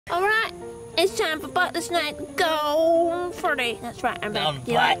Alright, it's time for Butt the Snake. Go, Freddy. That's right, I'm back.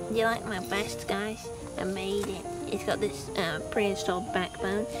 Do you like my vest, guys? I made it. It's got this pre-installed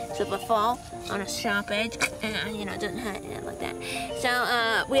backbone, so if I fall on a sharp edge, you know, it doesn't hurt like that.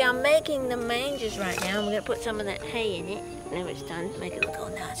 So we are making the mangers right now. We're gonna put some of that hay in it. Now it's done. Make it look all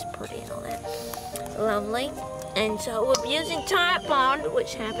nice, pretty, and all that. Lovely. And so we're using Type Bond,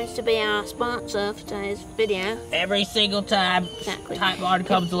 which happens to be our sponsor for today's video. Every single time Type Bond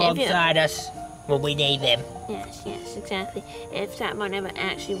comes alongside us when we need them. Yes, yes, exactly. If Type Bond ever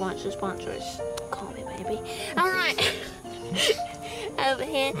actually wants to sponsor us, call me, baby. Alright. Over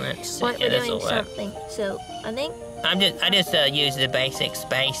here, we're doing something. So, I think... I just use the basic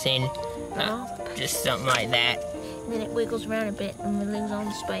spacing. Just something like that. And then it wiggles around a bit and we lose all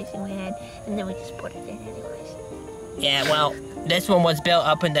the spacing we had, and then we just put it in anyways. Yeah, well, this one was built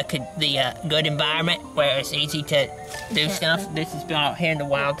up in the good environment where it's easy to do stuff. This is built out here in the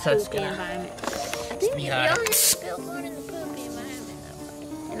wild, so it's gonna be hard. Built one in the poopy environment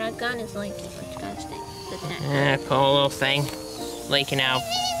though. And our gun is leaking, which kind of stinks. Yeah, cool little thing leaking out.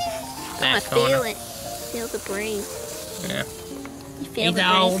 I feel it. Feel the breeze. Yeah. You feel He's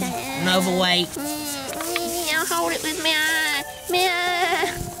old and overweight. I'll hold it with my eye. I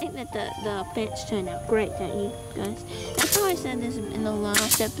think that the fence turned out great, don't you guys? I thought I said this in the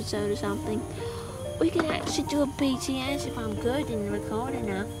last episode or something. We could actually do a BTS if I'm good and record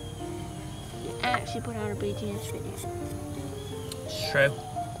enough. Actually put out a BTS video. It's true.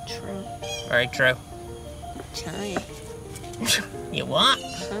 True. Very true. I'm tired. You what?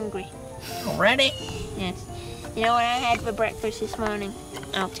 Hungry. Already? Yes. You know what I had for breakfast this morning?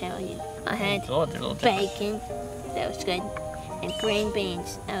 I'll tell you. I had bacon. That was good. And green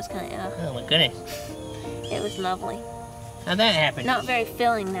beans. That was kind of... Oh my goodness. It was lovely. How'd that happen? Not very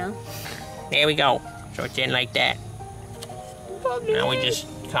filling though. There we go. So it's in like that. Now we just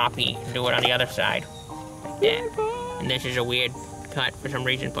copy and do it on the other side. Like that. And this is a weird cut for some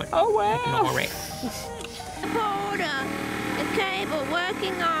reason, but ignore it. Porter, the cable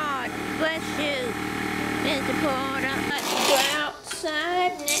working hard. Bless you, Mr. Porter. Let's go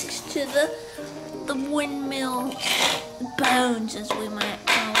outside next to the windmill bones, as we might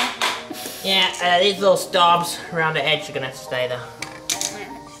call it. Yeah, these little stobs around the edge are gonna have to stay there.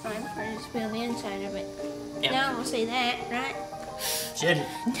 Yeah, it's fine. I just feel the inside of it. Yep. No one will see that, right? Shouldn't.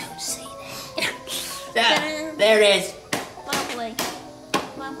 Don't see that. There it is. Lovely.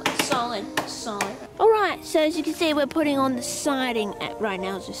 Lovely. Solid. Solid. Alright, so as you can see, we're putting on the siding right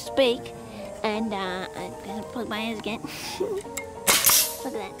now as we speak. And I'm gonna plug my ears again. Look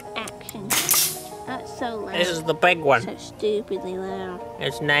at that action. Oh, it's so loud. This is the big one. So stupidly loud.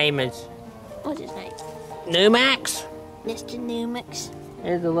 His name is... What's his name? Numax. Mr. Numax.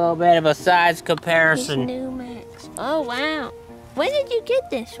 Here's a little bit of a size comparison. Mr. Numax. Oh, wow. When did you get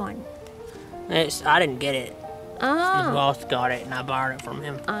this one? I didn't get it. Oh. His boss got it and I borrowed it from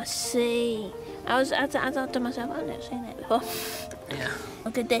him. I see. I thought to myself, I've never seen that before. Yeah.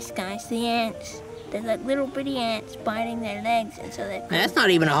 Look at this, guys. The ants. They're like little bitty ants biting their legs, and so they're... That's not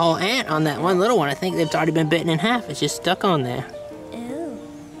even a whole ant on that one little one. I think they've already been bitten in half. It's just stuck on there. Ew.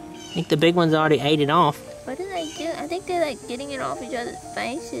 I think the big one's already ate it off. What do they do? I think they're like getting it off each other's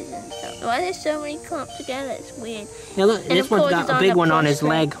faces and stuff. Why are there so many clumped together? It's weird. Yeah, look, this one's got a big one on his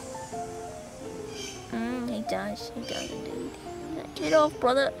leg. He does. He does indeed. Get off,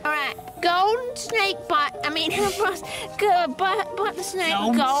 brother. Alright, golden snake butt. I mean, butt the snake,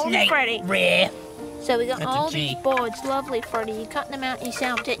 golden Freddy. Rare. So we got all these boards. Lovely, Freddy. You cut them out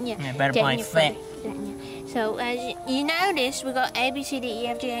yourself, didn't you? Yeah, better play fit. So as you noticed, we got A, B, C, D, E,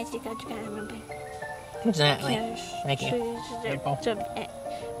 F, G, H, I, J, K, L, M, N, O, P. Exactly. Thank you.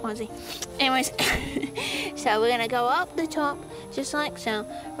 Anyways, so we're gonna go up the top, just like so.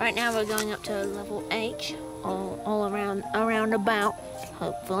 Right now we're going up to level H, all around about,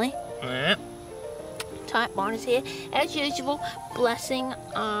 hopefully. Yeah. Type Bond is here, as usual, blessing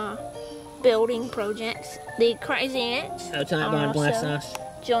our building projects. The crazy ants Type Bond bless us.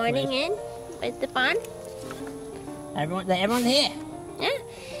 Joining in with the fun. Everyone's here. Yeah.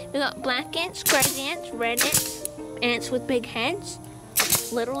 We got black ants, crazy ants, red ants, ants with big heads,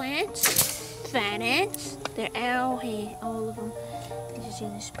 little ants, fat ants. They're all here, all of them. You just see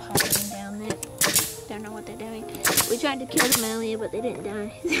this piling down there. Don't know what they're doing. We tried to kill them earlier, but they didn't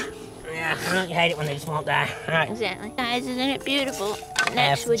die. Yeah, I don't hate it when they just won't die. All right. Exactly. Guys, isn't it beautiful?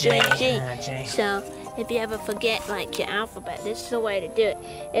 Next we're doing G. So if you ever forget like your alphabet, this is the way to do it.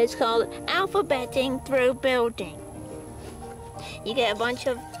 It's called alphabeting through building. You get a bunch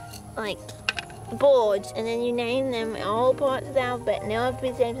of like boards, and then you name them all parts of the alphabet, and they all have to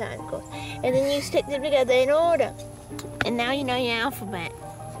be the same size, of course. And then you stick them together in order. And now you know your alphabet.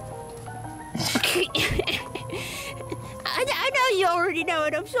 I know you already know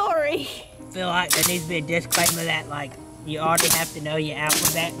it. I'm sorry. I feel like there needs to be a disclaimer that, like, you already have to know your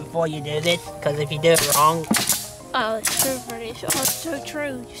alphabet before you do this, because if you do it wrong... Oh, it's true, Freddy. It's so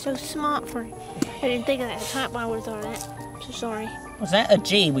true. You're so smart, Freddy. I didn't think of that. Type I would have thought of that. I'm so sorry. Was that a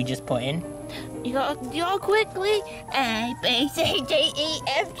G we just put in? You go quickly. A, B, C, D, E,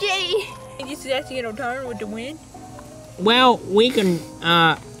 F, G. And you see that's your turn with the win? Well, we can,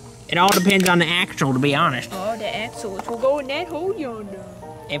 it all depends on the axle, to be honest. Oh, the axle, which will go in that hole yonder.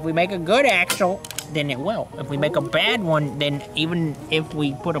 If we make a good axle, then it will. If we make a bad one, then even if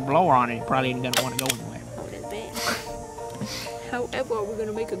we put a blower on it, it probably ain't gonna want to go anywhere. Oh, that's bad. However, we're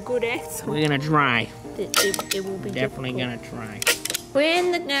gonna make a good axle. We're gonna try. It will be definitely difficult. gonna try. We're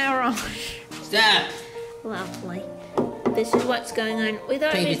in the garage. Stop. Lovely. This is what's going on. We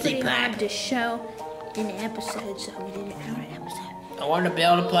thought it'd be PVC pretty pipe. hard to show in the episode, so we did it in our episode. I wanted to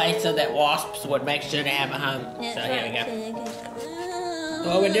build a place so that wasps would make sure to have a home. That's so right. here we go.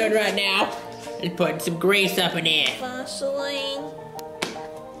 What we're doing right now is putting some grease up in here. Vaseline.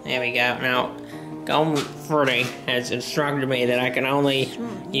 There we go. Now, Freddy has instructed me that I can only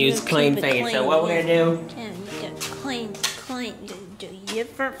use clean fingers. So what we're gonna do? Yeah, you got clean. Do your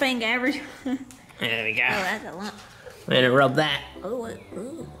front finger every. There we go. Oh, that's a lot. We're gonna rub that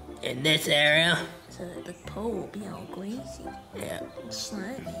Ooh. in this area. So that the pole will be all greasy. Yeah.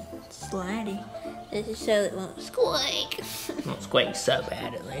 Slidey. This is so it won't squeak. Won't squeak so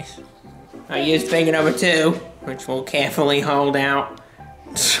bad, at least. I used finger number 2, which we'll carefully hold out.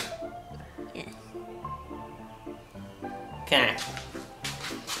 Yeah. Okay.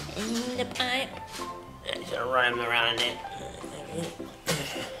 And the pipe. Just run around it.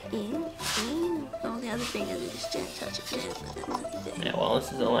 All the other fingers are just touch it down. Yeah, well,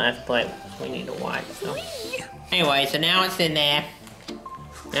 this is the last plate we need to wipe. So. Anyway, so now it's in there.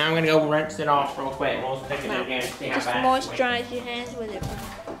 Now I'm gonna go rinse it off real quick. We'll stick it in here and see how Just bad moisturize your hands with it.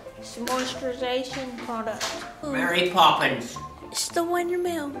 It's a moisturization product. Ooh. Mary Poppins. It's the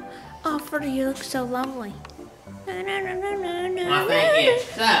Windmill. Oh, Freddy, you look so lovely. No. Well, thank you.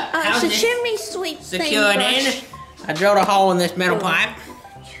 So, how's it's a this chimney sweep secured thing, in? I drilled a hole in this metal pipe.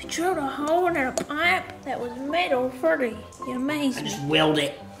 You drilled a hole in a pipe that was metal, Freddy. You I amazing. just willed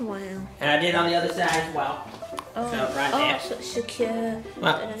it. Wow. And I did on the other side as well. Oh, So, right there. so it's secure.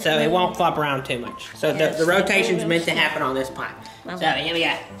 Well, so it won't flop around too much. So Yeah, the rotation's meant to happen on this pipe. So here we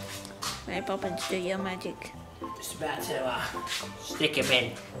go. Mary Poppins, do your magic. Just about to stick him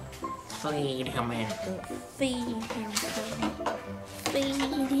in. Feed him in. Feed him, Freddy.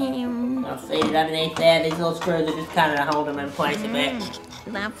 Feed him. I'll feed it underneath there. These little screws are just kind of hold him in place a bit.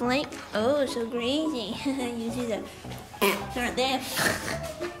 Lovely. Oh, so greasy. You see that? Right there.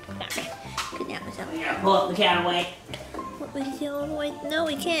 Good down myself. We gotta pull up the counterweight. What was the old way? No,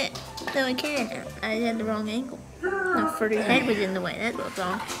 we can't. No, we can't. I had the wrong angle. No, Freddy's head was in the way. That's what's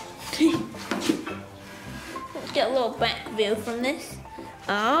wrong. Let's get a little back view from this.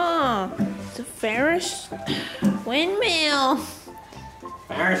 Oh, it's a Ferris windmill.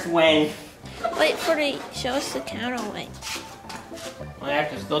 Ferris wheel. Wait, Freddy, show us the counterweight. Well, I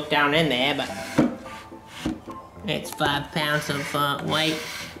have to look down in there, but it's 5 pounds of weight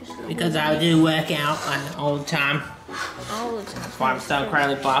because I do work out all the time. All the time. That's why I'm so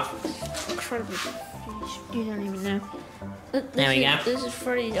incredibly buff. Incredibly. You don't even know. There we go. This is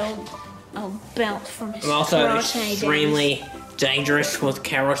Freddy's old belt from his I'm also karate extremely days. dangerous with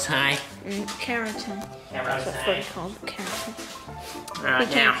karate. Karate. That's what Freddy calls it, karate. Alright,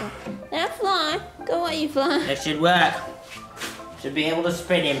 Be now. careful. That fly. Go away, you fly. That should work. Should be able to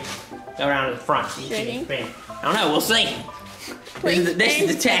spin him. Go around to the front so you Should can he? spin him. I don't know, we'll see. Please This is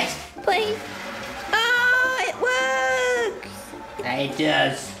the spin. test. Please. Oh, it works. It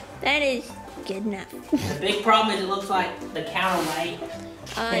does. That is good enough. The big problem is it looks like the counterweight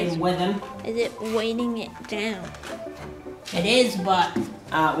came with him. Is it weighting it down? It is, but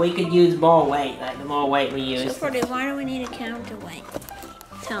we could use more weight. Like the more weight we So use, Freddy, why do we need a counterweight?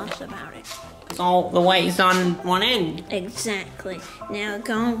 Tell us about it. all the weight's on one end. Exactly. Now,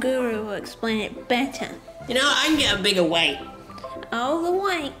 Gone Guru will explain it better. You know, I can get a bigger weight. All the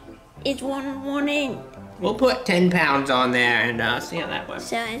weight is one end. We'll put 10 pounds on there and see how that works.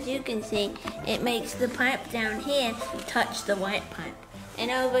 So as you can see, it makes the pipe down here touch the white pipe. And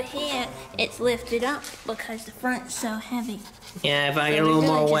over here, it's lifted up because the front's so heavy. Yeah, if I So get a we little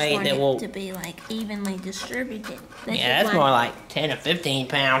really more just weight, want then it we'll... to be like evenly distributed. This Yeah, is that's why- more like 10 or 15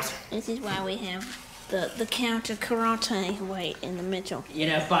 pounds. This is why we have the counter karate weight in the middle. You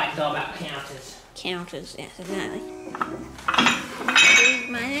know, fighting's all about counters. Counters, yes, exactly. Use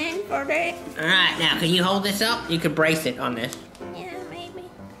my hand for that. Alright, now can you hold this up? You could brace it on this. Yeah, maybe.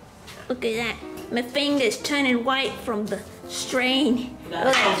 Look at that. My finger's turning white from the strain. Oh,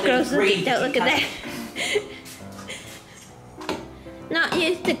 that's gross. Look at that. Not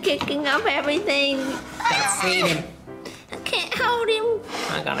used to kicking up everything. Gotta feed him. I can't hold him.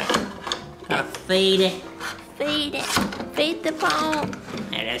 I gotta feed it. Feed it. Feed the pole.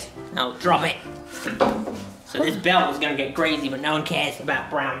 There it is. No, drop it. So this belt is gonna get crazy, but no one cares about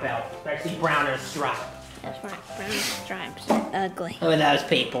brown belt, especially brown and stripe. That's right, brown stripes are ugly. Look at those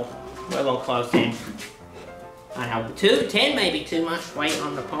people. We're a little close in. I know, 10 may be too much weight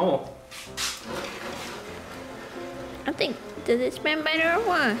on the pole. I think, does it spin better or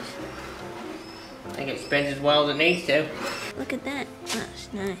worse? I think it spins as well as it needs to. Look at that.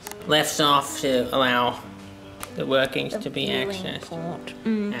 That's nice. Lifts off to allow the workings to be accessed.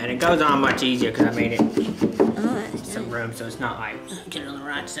 And it goes on much easier because I made it some room so it's not like get it on the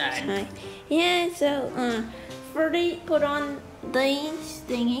right side. Right. Yeah, so Freddy put on these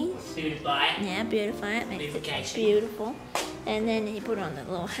thingies. Beautify it. Yeah, beautify it. Makes it beautiful. And then he put on the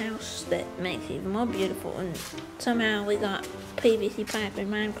little house that makes it even more beautiful. And somehow we got PVC pipe in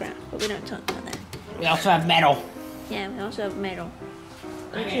Minecraft, but we don't talk about that. We also have metal. Yeah, we also have metal.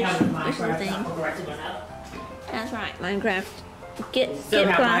 Which is the thing. That's right, Minecraft. Get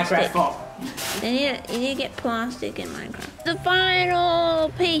plastic. You need to get plastic in Minecraft. The final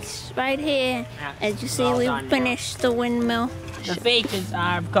piece right here. As you see, we finished the windmill. The features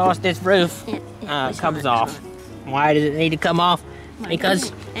are, of course, this roof comes off. Why does it need to come off?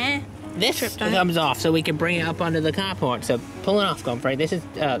 Because this comes off so we can bring it up onto the carport. So pull it off, Freddy. This is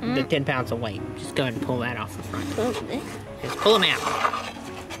the 10 pounds of weight. Just go ahead and pull that off the front. Just pull them out.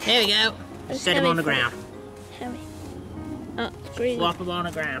 There we go. Set them on the ground. Heavy. Oh, it's greasy. Flop them on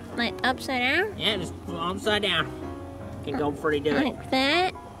the ground. Like upside down? Yeah, just upside down. Can go Freddy do it. Like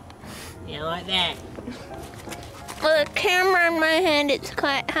that? Yeah, like that. With a camera in my hand, it's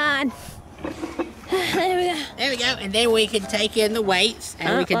quite hard. There we go. There we go. And then we can take in the weights,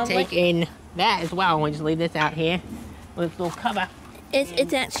 and we can take in that as well. We just leave this out here with a little cover.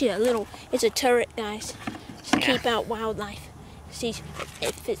 It's actually it's a turret, guys. To keep out wildlife. See,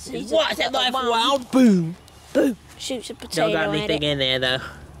 if it's what is that like wild? Boom. Boom. Shoots a potato. Don't got anything in there though.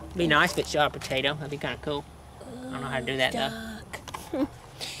 Be nice if it shot a potato. That'd be kind of cool. I don't know how to do that though.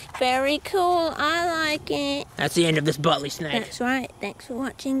 Very cool. I like it. That's the end of this Butley snake. That's right. Thanks for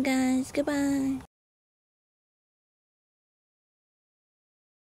watching, guys. Goodbye.